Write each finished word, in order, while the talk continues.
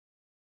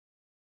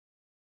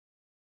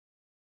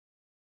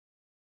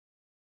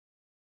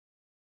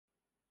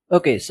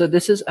Okay, so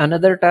this is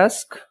another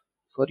task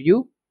for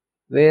you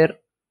where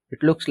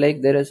it looks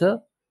like there is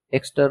a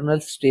external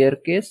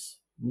staircase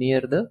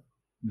near the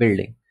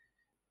building.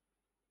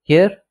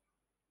 Here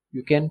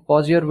you can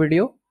pause your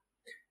video,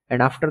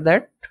 and after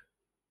that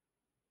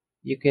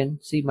you can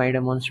see my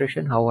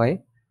demonstration how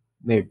I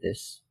made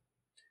this.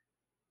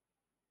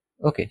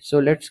 Okay, so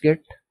let's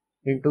get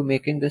into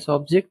making this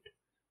object.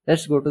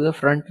 Let's go to the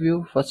front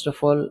view. First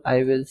of all,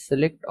 I will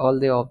select all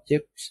the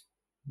objects,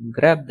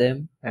 grab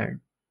them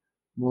and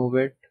move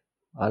it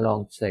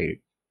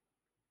alongside.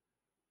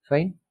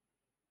 Fine.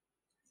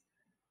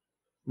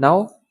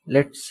 Now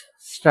let's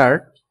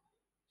start.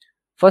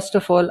 First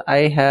of all,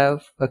 I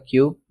have a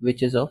cube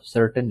which is of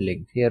certain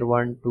length. Here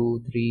 1,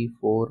 2, 3,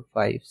 4,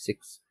 5,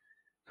 6.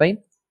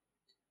 Fine.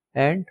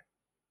 And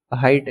a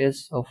height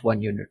is of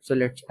 1 unit. So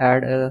let's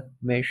add a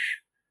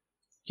mesh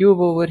cube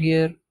over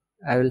here.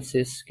 I will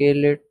say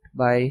scale it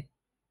by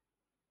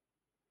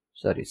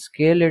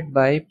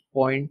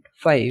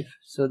 0.5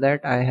 so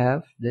that I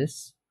have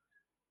this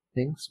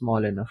thing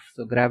small enough.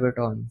 So grab it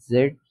on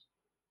Z.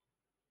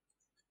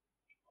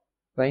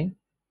 Fine.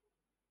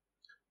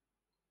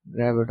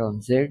 Grab it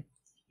on Z.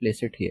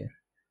 Place it here.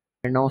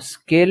 And now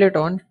scale it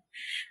on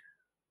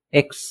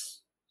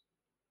X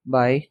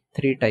by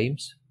 3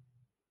 times.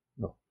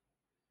 No.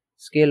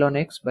 Scale on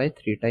X by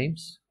 3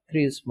 times.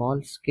 3 is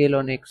small. Scale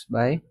on X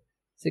by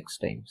 6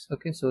 times.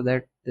 Okay, so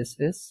that this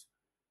is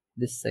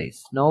this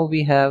size. Now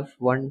we have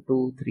 1,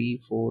 2, 3,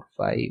 4,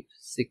 5,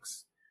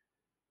 6.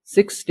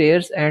 6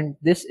 stairs, and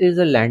this is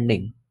a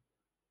landing.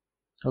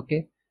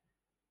 Okay,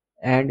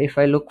 and if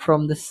I look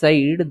from the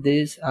side,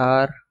 these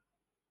are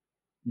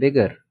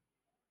bigger.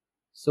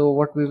 So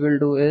what we will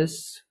do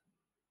is,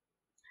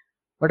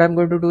 what I'm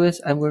going to do is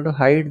I'm going to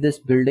hide this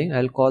building.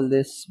 I'll call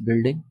this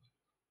building,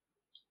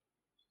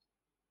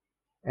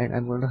 and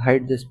I'm going to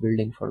hide this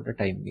building for the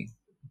time being.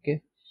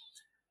 Okay,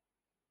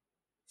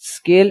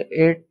 scale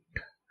it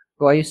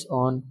twice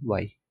on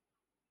Y.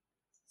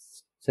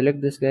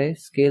 Select this guy,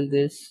 scale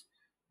this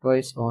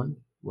twice on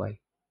Y.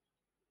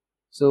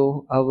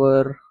 So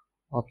our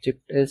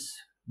object is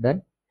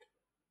done.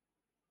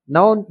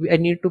 Now I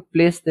need to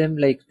place them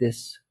like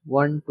this: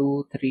 1,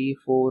 2, 3,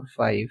 4,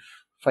 5.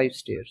 5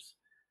 stairs.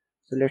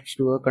 So let's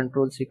do a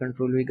Control C,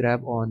 Control V,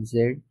 grab on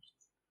Z.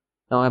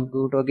 Now I'm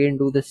going to again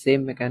do the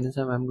same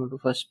mechanism. I'm going to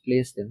first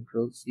place them.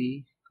 Control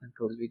C,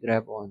 Control V,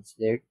 grab on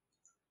Z.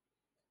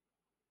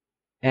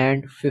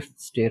 And 5th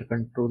stair,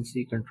 Control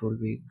C, Control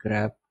V,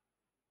 grab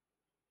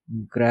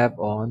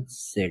on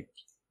Z.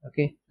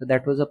 Okay, so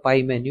that was a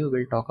pie menu.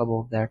 We'll talk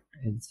about that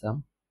in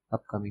some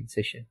upcoming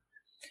session.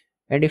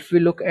 And if we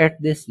look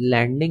at this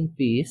landing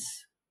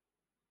piece,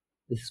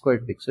 this is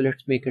quite big, so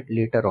let's make it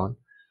later on.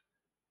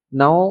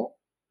 Now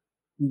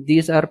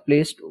these are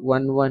placed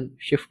 1 1,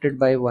 shifted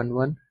by 1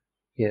 1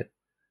 here.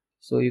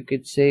 So you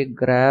could say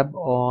grab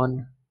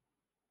on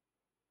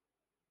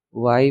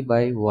Y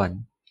by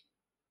 1,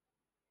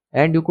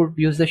 and you could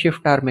use the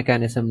shift R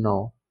mechanism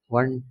now.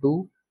 1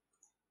 2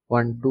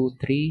 1 2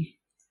 3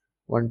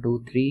 1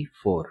 2 3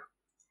 4.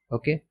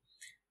 Okay,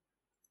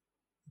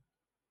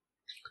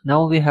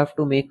 now we have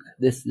to make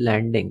this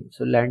landing.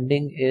 So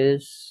landing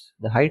is,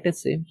 the height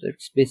is same, so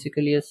it's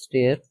basically a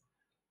stair.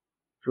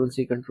 Control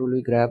C, Control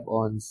V, grab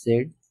on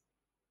Z,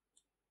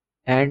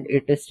 and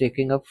it is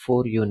taking up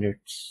 4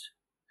 units.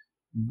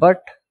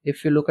 But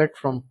if you look at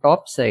from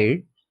top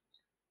side,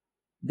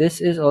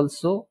 this is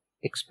also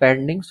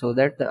expanding so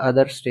that the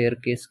other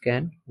staircase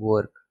can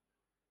work.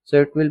 So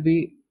it will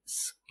be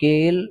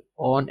scale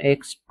on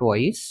X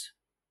twice,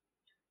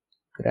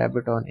 grab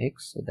it on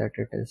X so that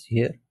it is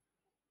here,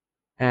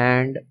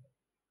 and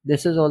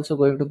this is also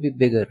going to be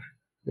bigger,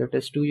 that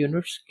is 2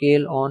 units.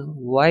 Scale on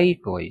Y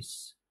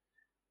twice.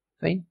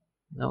 Fine.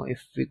 Now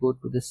if we go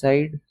to the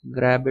side,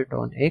 grab it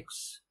on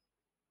X,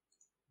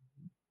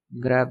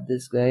 grab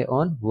this guy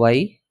on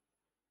Y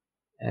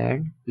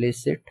and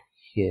place it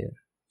here.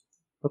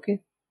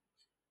 Okay,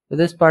 so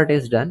this part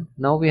is done.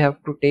 Now we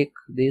have to take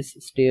these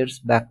stairs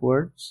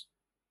backwards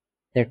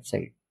that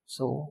side.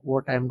 So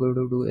what I'm going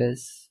to do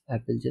is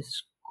I will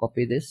just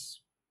copy this,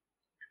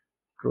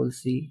 Control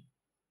C,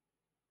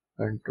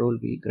 Control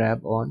V,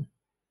 grab on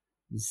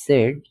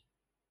Z.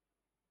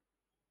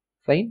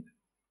 Fine.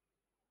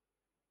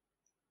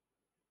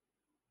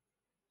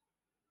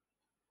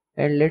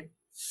 And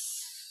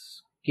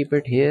let's keep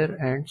it here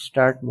and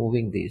start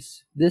moving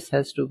these. This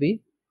has to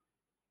be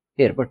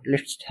here, but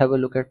let's have a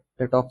look at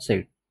the top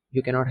side.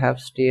 You cannot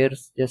have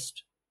stairs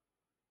just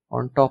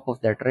on top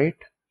of that, right?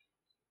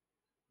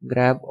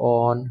 Grab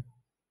on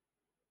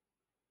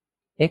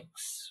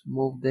X,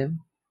 move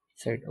them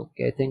side.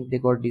 Okay, I think they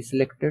got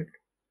deselected.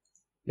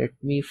 Let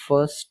me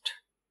first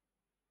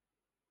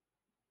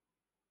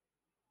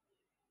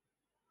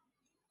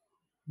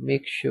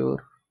make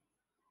sure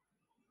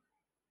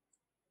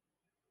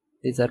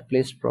these are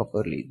placed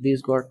properly.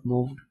 These got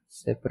moved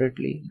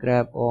separately.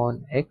 Grab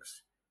on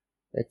X,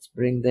 let's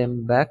bring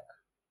them back.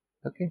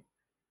 Okay,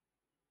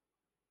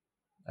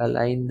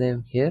 align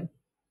them here,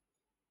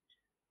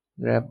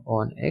 grab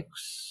on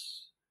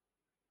X,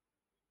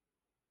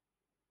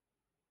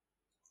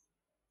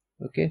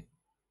 Okay,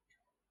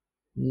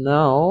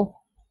 now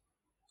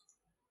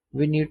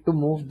we need to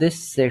move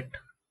this set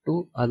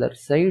to other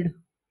side.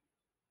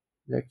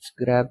 Let's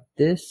grab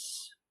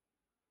this,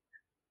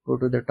 go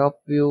to the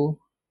top view,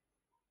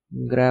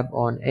 grab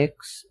on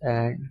X,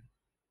 and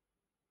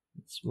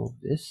let's move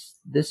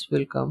this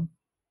will come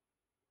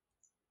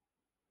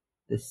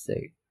this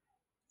side.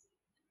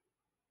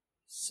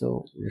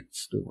 So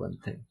let's do one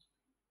thing,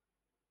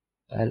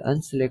 I'll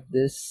unselect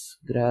this,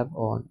 grab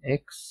on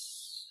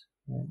X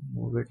and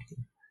move it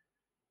here.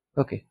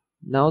 Okay,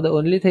 now the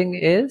only thing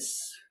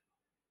is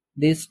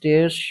these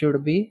stairs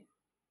should be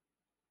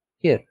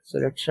here, so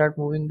let's start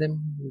moving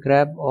them.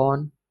 Grab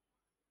on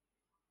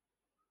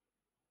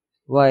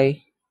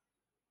Y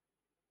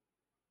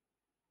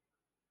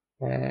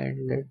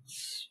and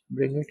let's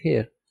bring it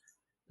here.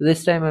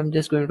 This time I'm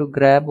just going to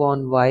grab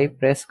on Y,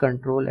 press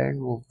Ctrl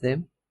and move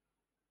them.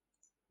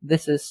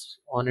 This is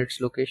on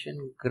its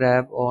location.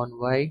 Grab on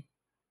Y,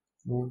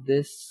 move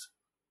this,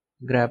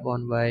 grab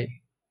on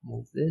Y,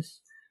 move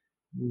this,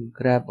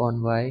 grab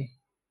on Y,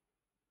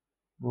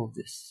 move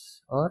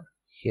this, or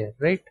here,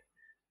 right?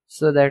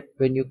 So that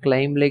when you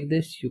climb like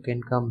this, you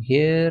can come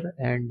here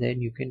and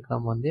then you can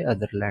come on the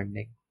other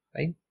landing.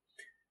 Fine.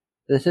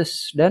 This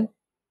is done.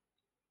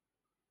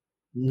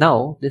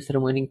 Now this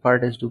remaining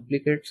part is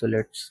duplicate, so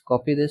let's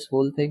copy this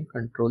whole thing,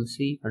 Control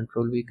C,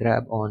 Control V,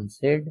 grab on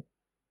Z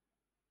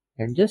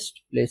and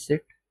just place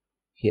it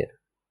here,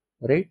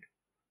 right?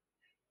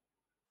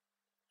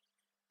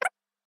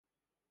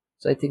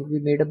 So I think we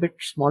made a bit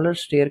smaller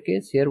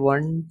staircase here.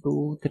 1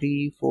 2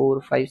 3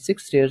 4 5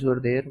 6 stairs were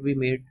there, we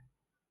made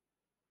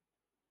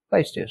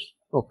 5 stairs,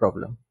 no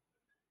problem.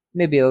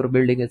 Maybe our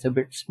building is a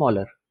bit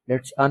smaller.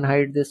 Let's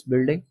unhide this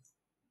building.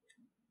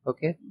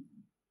 Okay,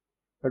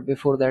 but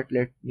before that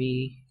let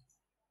me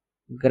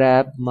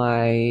grab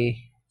my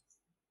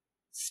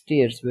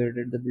stairs. Where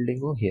did the building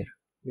go? Here.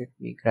 Let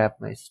me grab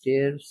my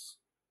stairs,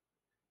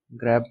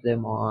 grab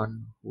them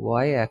on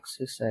Y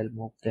axis. I'll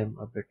move them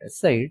a bit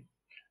aside,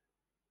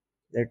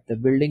 let the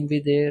building be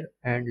there,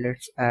 and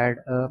let's add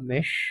a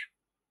mesh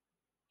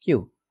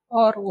queue,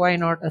 or why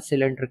not a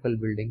cylindrical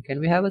building? Can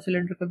we have a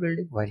cylindrical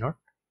building? Why not?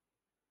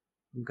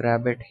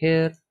 Grab it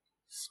here,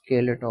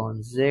 scale it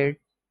on Z.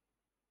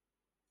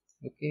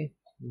 Okay,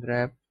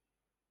 grab,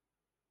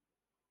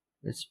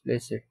 let's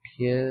place it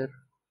here,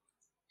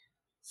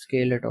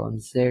 scale it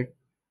on Z.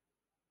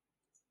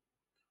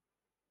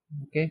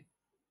 Okay,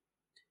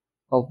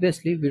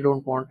 obviously we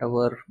don't want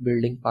our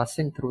building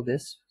passing through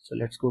this, so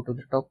let's go to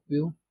the top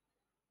view,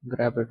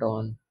 grab it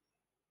on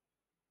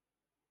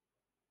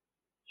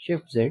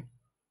Shift Z,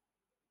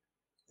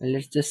 and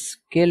let's just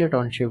scale it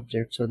on Shift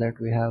Z so that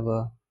we have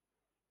a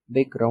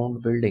big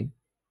round building.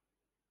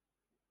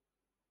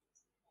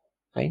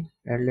 Fine,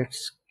 and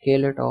let's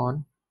scale it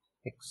on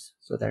X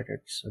so that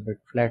it's a bit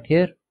flat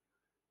here.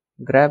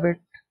 Grab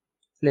it,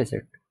 place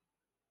it.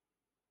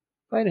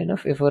 Fine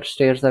enough. If our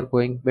stairs are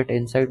going bit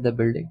inside the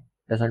building,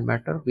 doesn't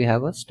matter, we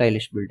have a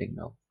stylish building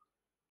now.